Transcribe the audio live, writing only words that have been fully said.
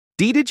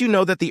Did you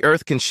know that the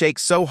Earth can shake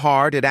so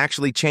hard it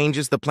actually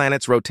changes the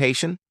planet's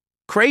rotation?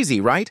 Crazy,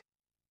 right?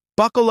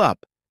 Buckle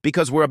up,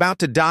 because we're about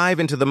to dive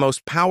into the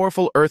most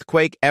powerful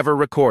earthquake ever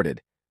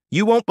recorded.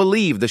 You won't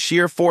believe the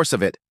sheer force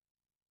of it.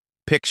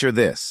 Picture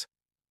this.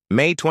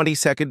 May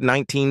 22nd,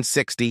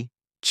 1960,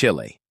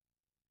 Chile.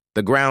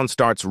 The ground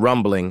starts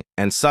rumbling,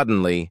 and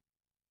suddenly,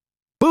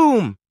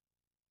 boom!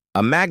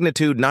 A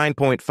magnitude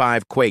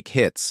 9.5 quake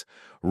hits,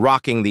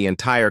 rocking the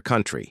entire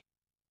country.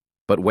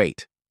 But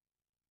wait,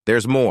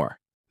 there's more.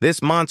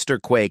 This monster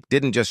quake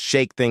didn't just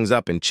shake things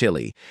up in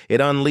Chile,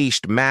 it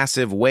unleashed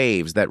massive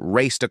waves that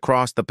raced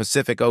across the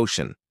Pacific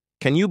Ocean.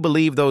 Can you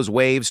believe those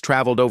waves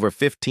traveled over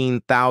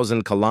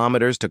 15,000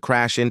 kilometers to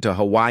crash into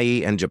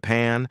Hawaii and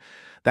Japan?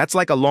 That's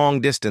like a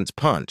long-distance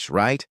punch,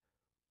 right?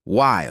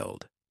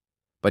 Wild.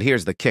 But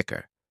here's the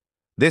kicker.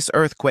 This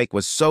earthquake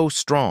was so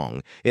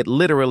strong, it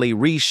literally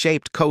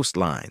reshaped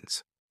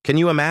coastlines. Can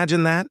you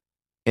imagine that?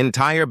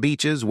 Entire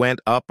beaches went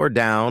up or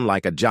down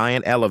like a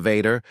giant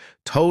elevator,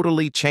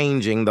 totally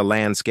changing the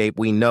landscape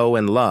we know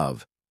and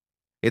love.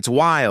 It's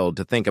wild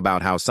to think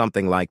about how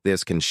something like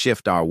this can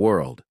shift our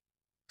world.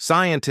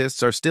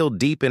 Scientists are still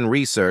deep in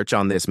research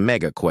on this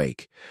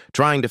megaquake,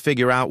 trying to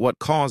figure out what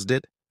caused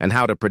it and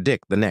how to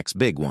predict the next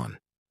big one.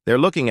 They're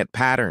looking at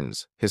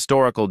patterns,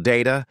 historical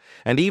data,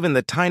 and even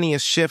the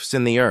tiniest shifts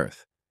in the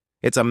Earth.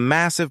 It's a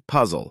massive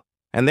puzzle,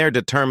 and they're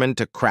determined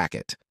to crack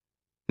it.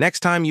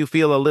 Next time you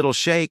feel a little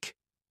shake,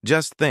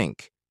 just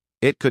think,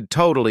 it could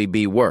totally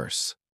be worse.